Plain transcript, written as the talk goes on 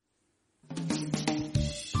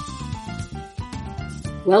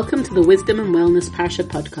Welcome to the Wisdom and Wellness Parshat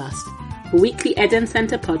podcast, a weekly Eden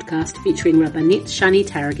Center podcast featuring Rabbanit Shani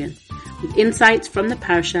Tarragon, with insights from the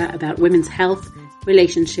Parsha about women's health,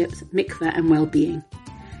 relationships, mikveh, and well-being.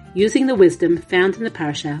 Using the wisdom found in the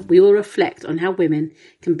Parsha, we will reflect on how women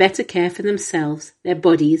can better care for themselves, their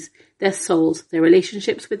bodies, their souls, their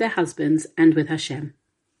relationships with their husbands, and with Hashem.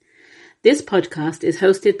 This podcast is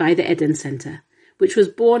hosted by the Eden Center, which was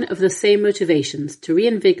born of the same motivations to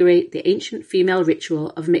reinvigorate the ancient female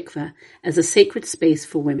ritual of mikveh as a sacred space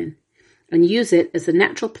for women, and use it as the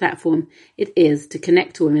natural platform it is to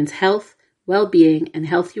connect to women's health, well-being, and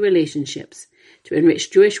healthy relationships to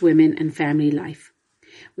enrich Jewish women and family life.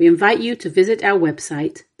 We invite you to visit our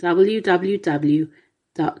website,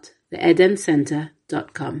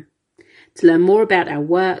 www.theedencenter.com, to learn more about our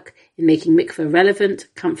work in making mikveh relevant,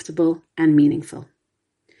 comfortable, and meaningful.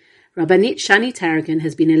 Rabbanit Shani Tarragon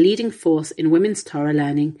has been a leading force in women's Torah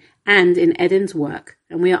learning and in Eden's work,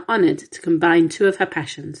 and we are honored to combine two of her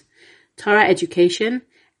passions, Torah education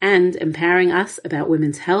and empowering us about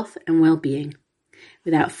women's health and well-being.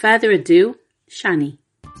 Without further ado, Shani.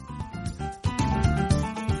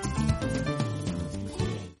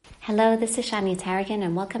 Hello, this is Shani Tarragon,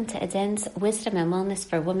 and welcome to Eden's Wisdom and Wellness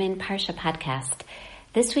for Women Parsha podcast.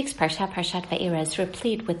 This week's Parshat Va'era, is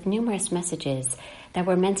replete with numerous messages that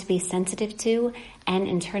we're meant to be sensitive to and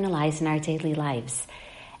internalize in our daily lives.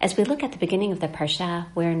 As we look at the beginning of the Parsha,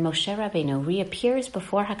 wherein Moshe Rabbeinu reappears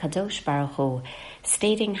before HaKadosh Baruch Hu,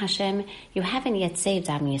 stating, Hashem, you haven't yet saved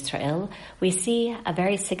Am Yisrael, we see a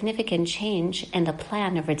very significant change in the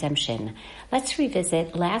plan of redemption. Let's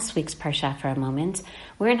revisit last week's Parsha for a moment,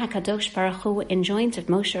 wherein HaKadosh Baruch Hu enjoins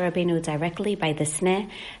Moshe Rabbeinu directly by the sneh,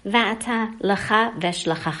 Va'ata lacha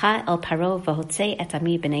veshlachacha el paro v'hotzei et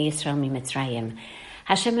ami b'nei Yisrael miMitzrayim.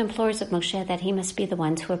 Hashem implores of Moshe that he must be the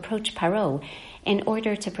one to approach Paro in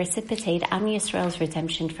order to precipitate Am Yisrael's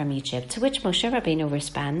redemption from Egypt. To which Moshe Rabbeinu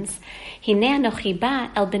responds, Hinei anochi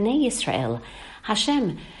ba el b'nei Yisrael.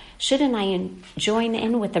 Hashem, shouldn't I join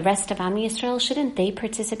in with the rest of Am Yisrael? Shouldn't they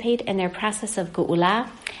participate in their process of Geula?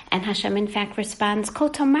 And Hashem in fact responds, Ko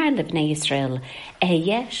tomar lebnei Yisrael,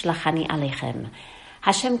 eheyeh shlachani aleichem.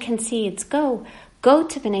 Hashem concedes, Go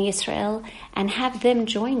to Bnei Yisrael and have them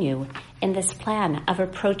join you in this plan of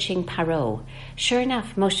approaching Paro. Sure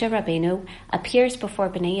enough, Moshe Rabbeinu appears before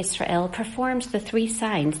Bnei Yisrael, performs the three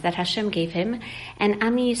signs that Hashem gave him, and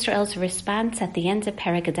Am Yisrael's response at the end of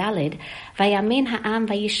Perek Daled, Vayamin ha'am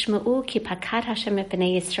vayishma'u ki pakad Hashem et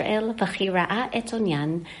Bnei Yisrael v'chi ra'a et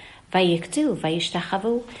onyan vayikdu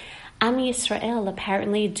vayishtachavu. Am Yisrael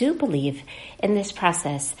apparently do believe in this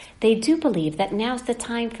process. They do believe that now's the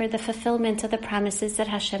time for the fulfillment of the promises that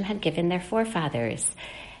Hashem had given their forefathers.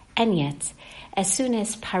 And yet, as soon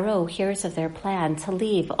as Paro hears of their plan to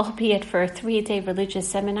leave, albeit for a 3-day religious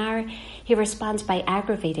seminar, he responds by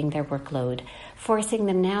aggravating their workload, forcing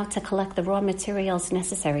them now to collect the raw materials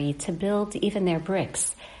necessary to build even their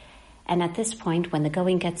bricks. And at this point, when the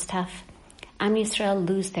going gets tough, Am Yisrael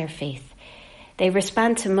lose their faith. They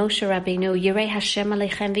respond to Moshe Rabbeinu, Yirei Hashem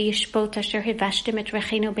aleichem v'yishpot asher hivashtem et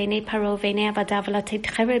rechenu b'nei Paro v'nei avadav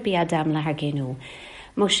v'latitchere bi'adam lahargenu.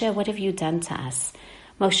 Moshe, what have you done to us?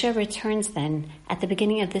 Moshe returns then at the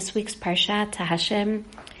beginning of this week's Parsha to Hashem,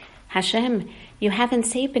 Hashem, you haven't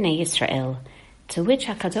saved Bnei Yisrael. To which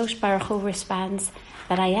HaKadosh Baruch Hu responds,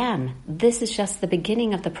 but I am. This is just the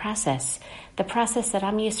beginning of the process that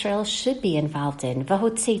Am Yisrael should be involved in.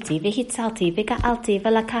 V'hotzeti, v'hitzalti, v'ga'alti,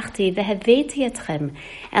 v'lakachti, v'heveti etchem,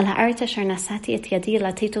 el ha'aretz asher nasati et yadi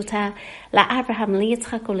latit ota la'Abraham,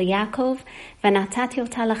 liYitzchak, u'liYaakov, v'natati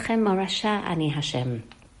ota lachem morasha ani Hashem.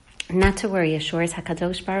 Not to worry, assures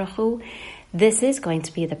HaKadosh Baruch Hu, this is going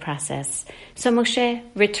to be the process. So Moshe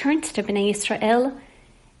returns to Bnei Yisrael,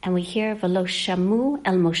 and we hear, V'lo shamu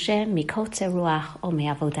el Moshe mikotze ruach o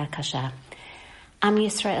me'avoda kasha. Am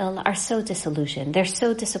Yisrael are so disillusioned, they're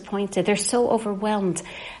so disappointed, they're so overwhelmed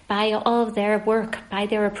by all of their work, by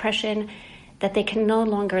their oppression, that they can no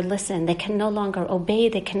longer listen, they can no longer obey,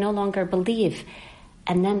 they can no longer believe.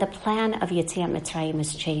 And then the plan of Yetziat Mitzrayim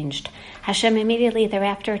is changed. Hashem immediately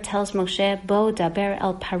thereafter tells Moshe, Bo daber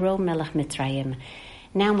el Paro melech Mitzrayim.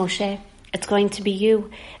 Now Moshe, it's going to be you.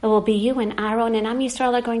 It will be you and Aaron, and Am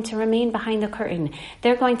Yisrael are going to remain behind the curtain.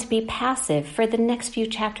 They're going to be passive for the next few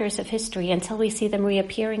chapters of history until we see them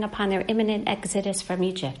reappearing upon their imminent exodus from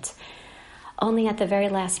Egypt. Only at the very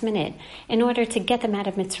last minute, in order to get them out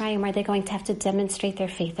of Mitzrayim, are they going to have to demonstrate their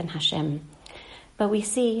faith in Hashem. But we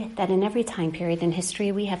see that in every time period in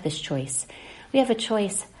history, we have this choice. We have a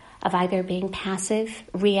choice of either being passive,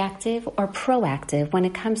 reactive, or proactive when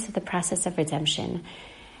it comes to the process of redemption.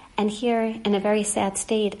 And here, in a very sad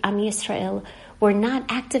state, Am Yisrael were not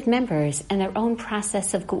active members in their own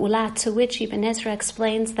process of Geula, to which Ibn Ezra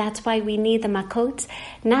explains that's why we need the Makot,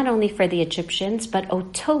 not only for the Egyptians, but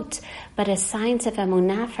Otot, but as signs of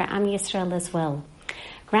Emunah for Am Yisrael as well.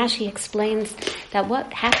 Rashi explains that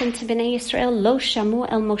what happened to Bnei Yisrael, Lo shamu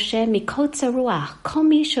el Moshe mikotza ruach, kol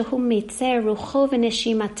mi shehu mitzer rucho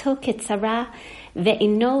v'neshimato ketzara,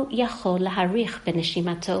 ve'ino yachol laharich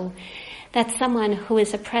v'neshimato. That someone who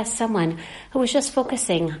is oppressed, someone who is just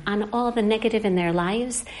focusing on all the negative in their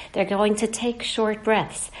lives, they're going to take short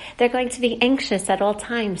breaths. They're going to be anxious at all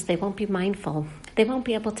times. They won't be mindful. They won't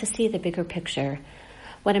be able to see the bigger picture.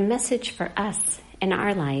 What a message for us in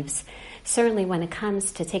our lives. Certainly when it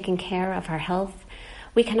comes to taking care of our health,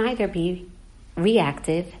 we can either be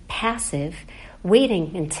reactive, passive,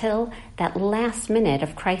 waiting until that last minute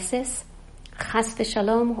of crisis, chas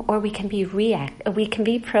v'shalom, or we can be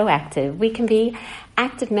proactive. We can be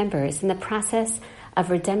active members in the process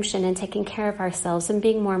of redemption and taking care of ourselves and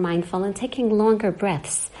being more mindful and taking longer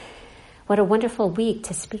breaths. What a wonderful week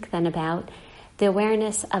to speak then about the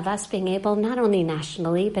awareness of us being able, not only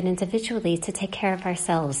nationally, but individually, to take care of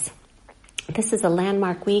ourselves. This is a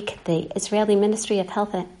landmark week. The Israeli Ministry of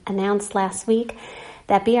Health announced last week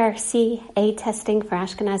that BRCA testing for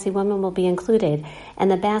Ashkenazi women will be included in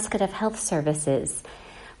the basket of health services.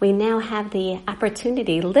 We now have the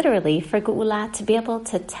opportunity, literally, for Geula to be able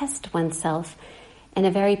to test oneself in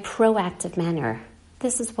a very proactive manner.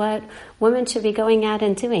 This is what women should be going out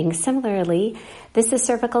and doing. Similarly, this is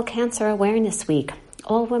Cervical Cancer Awareness Week.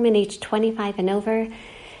 All women aged 25 and over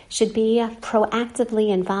should be proactively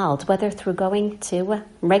involved, whether through going to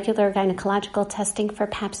regular gynecological testing for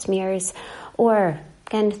pap smears or,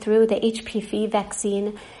 again, through the HPV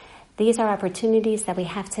vaccine. These are opportunities that we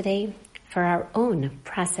have today for our own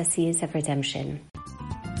processes of redemption.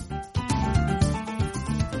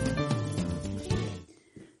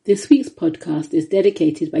 This week's podcast is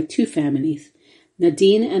dedicated by two families,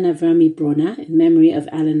 Nadine and Avrami Brona in memory of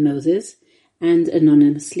Alan Moses, and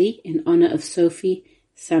anonymously in honor of Sophie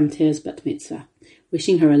Samter's bat mitzvah,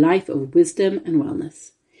 wishing her a life of wisdom and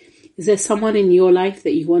wellness. Is there someone in your life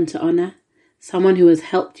that you want to honor? Someone who has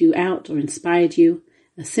helped you out or inspired you?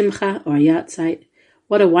 A simcha or a yahrzeit?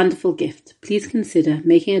 What a wonderful gift. Please consider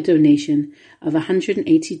making a donation of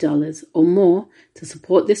 $180 or more to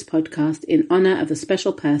support this podcast in honor of a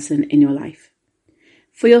special person in your life.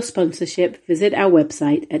 For your sponsorship, visit our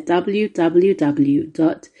website at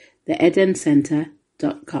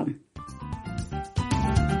www.theedencenter.com.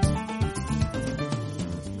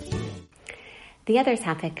 The other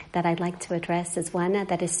topic that I'd like to address is one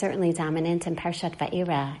that is certainly dominant in Parshat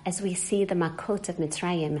Va'era, as we see the Makot of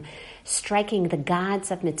Mitzrayim striking the gods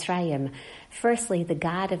of Mitzrayim. Firstly, the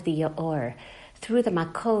god of the Yaor. Through the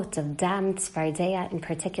Makot of Dam, Tzvardeya in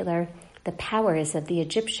particular, the powers of the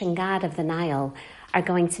Egyptian god of the Nile are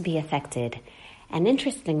going to be affected. And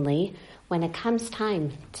interestingly, when it comes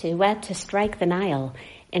time to strike the Nile,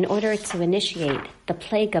 in order to initiate the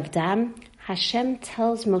plague of Dam, Hashem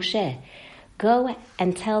tells Moshe, go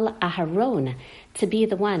and tell Aharon to be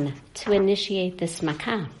the one to initiate this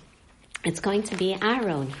makah. It's going to be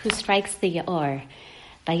Aaron who strikes the Yaor.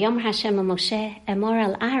 Vayom Hashem Moshe emor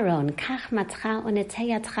al Aaron kach matcha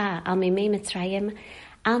uneteyatcha al mimei Mitzrayim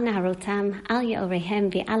al naharotam al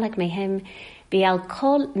yaorehem v'al agmehem v'al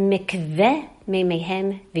kol mikveh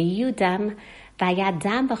mimehem v'yudam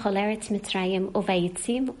v'yadam b'chol eretz Mitzrayim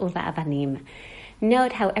uvayitzim uva'avanim.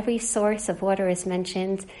 Note how every source of water is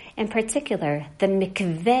mentioned, in particular, the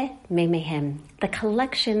mikveh memehem, the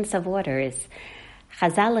collections of waters.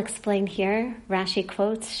 Chazal explain here, Rashi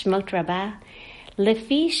quotes Shmot Rabbah,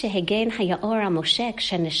 Lefi shehegen hayaor Moshe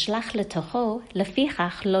kshenishlach letocho,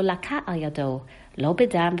 lefichach lo laka al yado, lo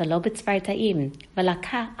bedam velo betzvartaim,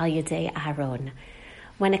 velaka al yadei Aharon.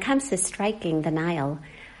 When it comes to striking the Nile,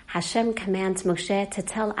 Hashem commands Moshe to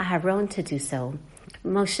tell Aharon to do so.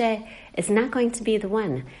 Moshe is not going to be the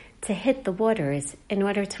one to hit the waters in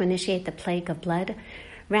order to initiate the plague of blood.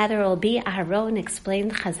 Rather, it will be Aharon,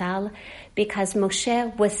 explained Chazal, because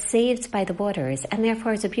Moshe was saved by the waters, and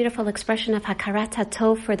therefore is a beautiful expression of Hakarat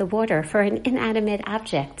HaTov for the water, for an inanimate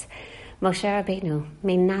object. Moshe Rabbeinu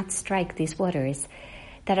may not strike these waters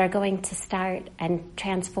that are going to start and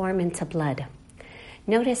transform into blood.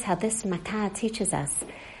 Notice how this Makkah teaches us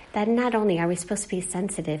that not only are we supposed to be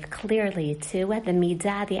sensitive clearly to the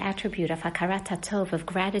midah, the attribute of hakarat hatov, of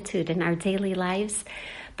gratitude in our daily lives,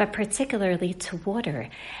 but particularly to water,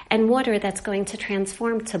 and water that's going to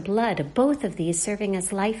transform to blood, both of these serving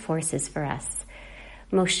as life forces for us.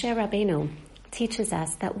 Moshe Rabbeinu teaches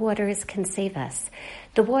us that waters can save us.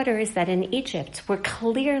 The waters that in Egypt were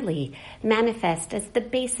clearly manifest as the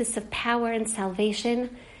basis of power and salvation,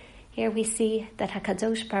 Here we see that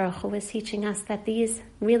HaKadosh Baruch Hu is teaching us that these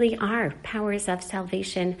really are powers of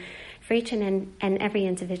salvation for each and every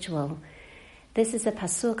individual. This is a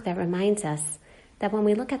pasuk that reminds us that when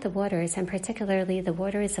we look at the waters, and particularly the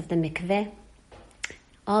waters of the mikveh,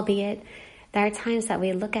 albeit there are times that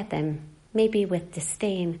we look at them maybe with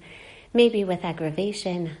disdain, maybe with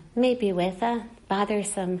aggravation, maybe with in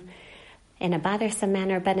a bothersome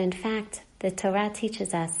manner, but in fact, the Torah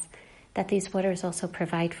teaches us that these waters also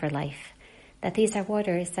provide for life, that these are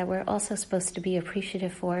waters that we're also supposed to be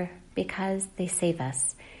appreciative for because they save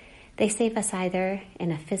us. They save us either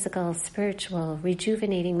in a physical, spiritual,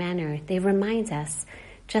 rejuvenating manner. They remind us,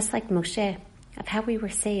 just like Moshe, of how we were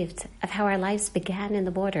saved, of how our lives began in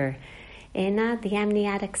the water, in the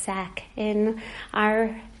amniotic sac, in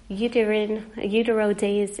our utero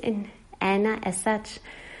days, and as such,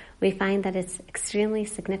 we find that it's extremely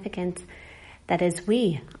significant that as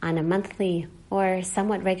we, on a monthly or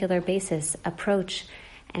somewhat regular basis, approach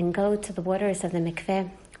and go to the waters of the mikveh,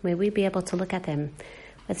 may we be able to look at them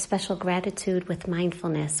with special gratitude, with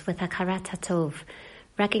mindfulness, with hakarat hatov,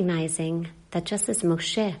 recognizing that just as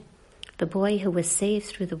Moshe, the boy who was saved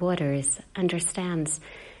through the waters, understands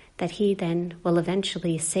that he then will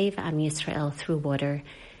eventually save Am Yisrael through water,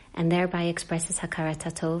 and thereby expresses hakarat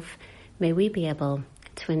hatov, may we be able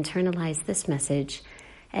to internalize this message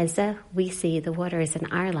as we see the waters in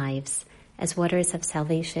our lives as waters of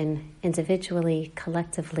salvation, individually,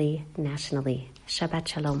 collectively, nationally. Shabbat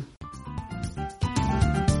Shalom.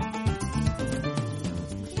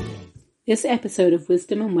 This episode of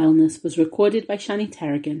Wisdom and Wellness was recorded by Shani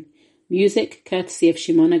Tarragon, music courtesy of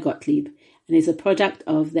Shimona Gottlieb, and is a product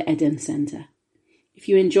of the Eden Center. If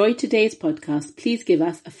you enjoyed today's podcast, please give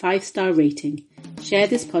us a 5-star rating, share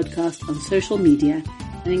this podcast on social media,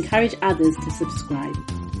 and encourage others to subscribe.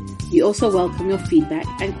 We also welcome your feedback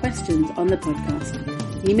and questions on the podcast.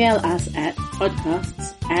 Email us at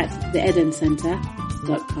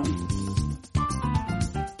podcasts@theedencenter.com.